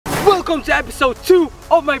Welcome to episode 2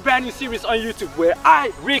 of my brand new series on YouTube, where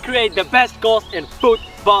I recreate the best goals in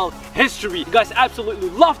football history. You guys absolutely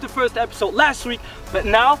loved the first episode last week, but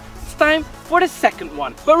now it's time for the second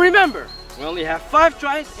one. But remember, we only have 5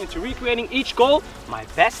 tries into recreating each goal my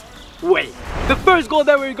best way. The first goal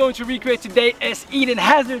that we're going to recreate today is Eden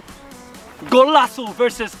Hazard Golasso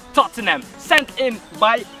versus Tottenham, sent in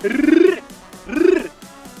by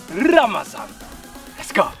Ramazan.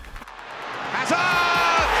 Let's go. Hazard!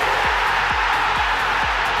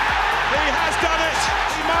 He has done it!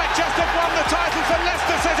 He might just have won the title for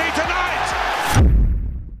Leicester City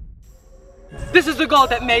tonight! This is the goal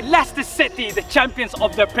that made Leicester City the champions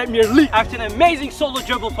of the Premier League. After an amazing solo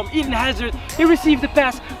dribble from Eden Hazard, he received the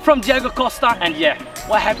pass from Diego Costa. And yeah,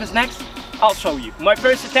 what happens next? I'll show you. My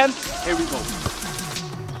first attempt, here we go.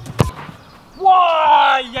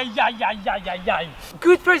 Whoa! Yeah.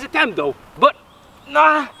 Good first attempt though, but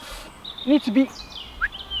nah, need to be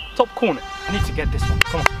top corner. I need to get this one.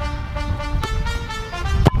 Come on.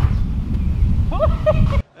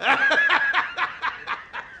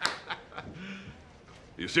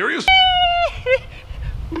 You serious?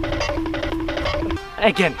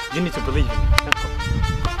 Again, you need to believe in me. Let's go.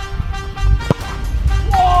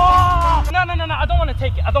 Whoa! No, I don't want to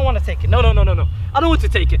take it. I don't want to take it. No. I don't want to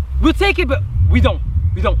take it. We'll take it, but we don't.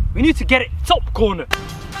 We need to get it top corner.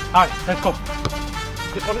 All right, let's go.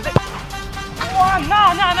 This one is it. Oh, no,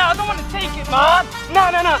 I don't want to take it, man. No,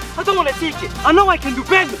 I don't want to take it. I know I can do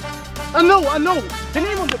better. I know. The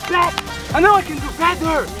name on the back. I know I can do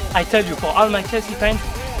better. I tell you, for all my Chelsea fans,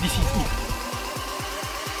 this is it.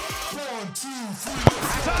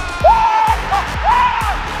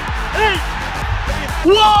 Hey!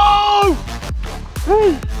 Whoa!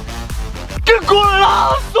 Hey! Que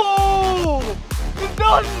golazo! It's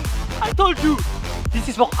done! I told you, this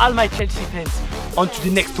is for all my Chelsea fans. On to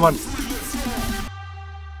the next one.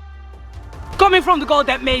 Coming from the goal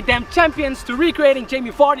that made them champions to recreating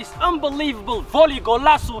Jamie Vardy's unbelievable volley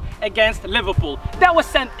golazo against Liverpool. That was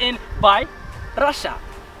sent in by Rasha.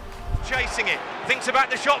 Chasing it, thinks about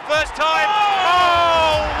the shot first time.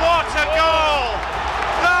 Oh, what a goal!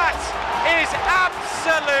 That is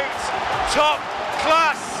absolute top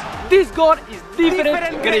class. This goal is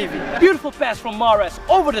different gravy. Beautiful pass from Mahrez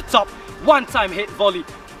over the top. One-time hit volley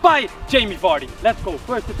by Jamie Vardy. Let's go,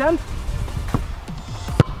 first attempt.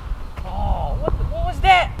 Oh, what was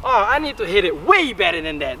that? Oh, I need to hit it way better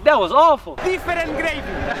than that. That was awful. Different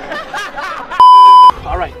gravy.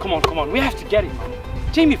 All right, come on. We have to get it, man.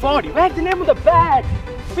 Jamie Vardy, we have the name on the back.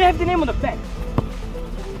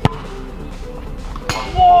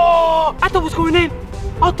 Whoa! I thought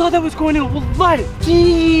it was going in. Wallahi.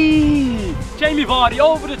 Gee! Jamie Vardy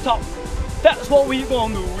over the top. That's what we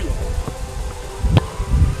gonna do.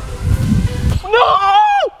 No!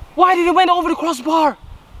 Why did it went over the crossbar?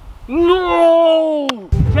 No!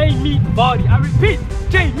 Jamie Vardy. I repeat,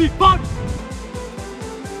 Jamie Vardy.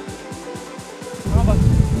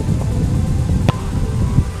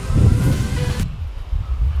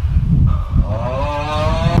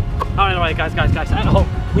 Alright, guys. At home,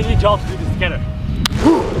 we need y'all to do this together.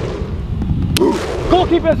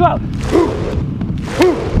 Goalkeeper as well.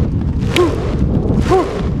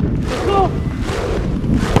 Go!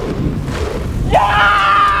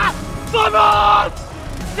 Yeah! Vamos!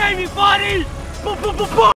 Jamie Vardy!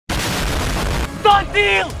 Done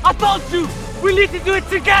deal! I told you! We need to do it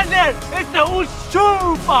together! It's the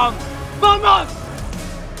OussiFooty! Vamos!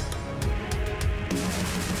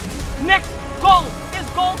 Next goal! This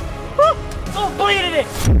goal! Completed it!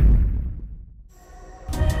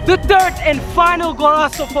 The third and final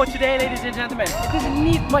golazo for today, ladies and gentlemen. It doesn't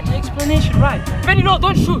need much explanation, right? When you know,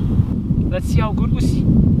 don't shoot. Let's see how good Oussi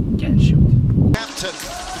can shoot. Captain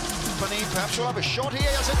Kompany, perhaps will have a shot here.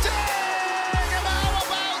 As a dig!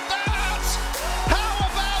 How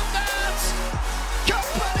about that?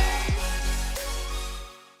 Kompany!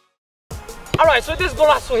 Alright, so this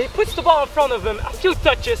golazo, he puts the ball in front of him, a few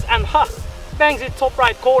touches, and bangs it top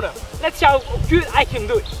right corner. Let's see how good I can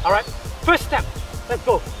do it. Alright, first attempt. Let's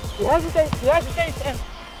go. He hesitates, and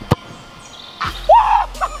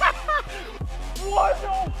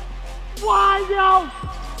Why no?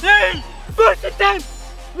 Hey! First attempt!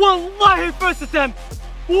 Wallahi, first attempt!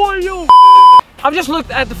 I've just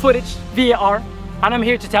looked at the footage, VAR, and I'm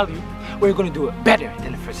here to tell you we're gonna do it better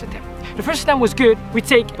than the first attempt. The first attempt was good, we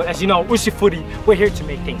take it, but as you know, OussiFooty, we're here to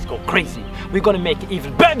make things go crazy. We're gonna make it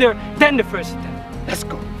even better than the first attempt. Let's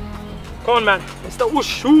go. Come on, man. It's the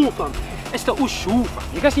OussiFooty.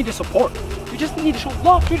 You guys need the support. You just need to show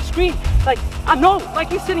love through the screen. Like, I know, like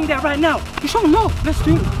he's sitting there right now. You show love. Let's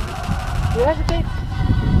do it. You hesitate.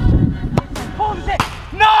 Hold it.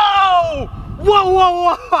 No!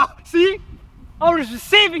 Whoa, whoa. See? I was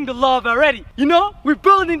receiving the love already. You know, we're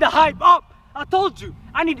building the hype up. I told you,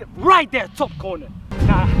 I need it right there, top corner.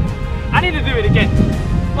 Nah, I need to do it again.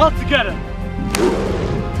 All together.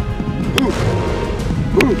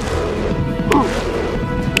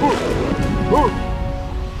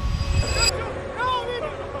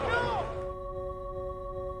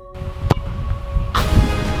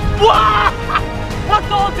 I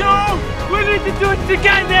told you! We need to do it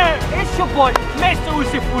together! It's your boy, Mr.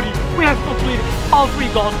 OussiFooty. We have completed all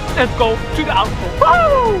 3 goals. Let's go to the outro.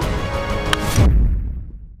 Woo!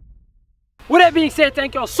 With that being said,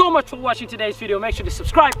 thank you all so much for watching today's video. Make sure to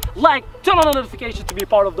subscribe, like, turn on the notifications to be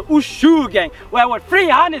part of the Oussou gang. We're at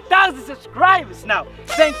 300,000 subscribers now.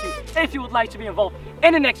 Thank you. If you would like to be involved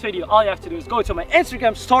in the next video, all you have to do is go to my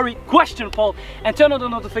Instagram story question poll and turn on the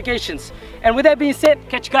notifications. And with that being said,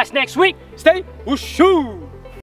 catch you guys next week. Stay Oussou!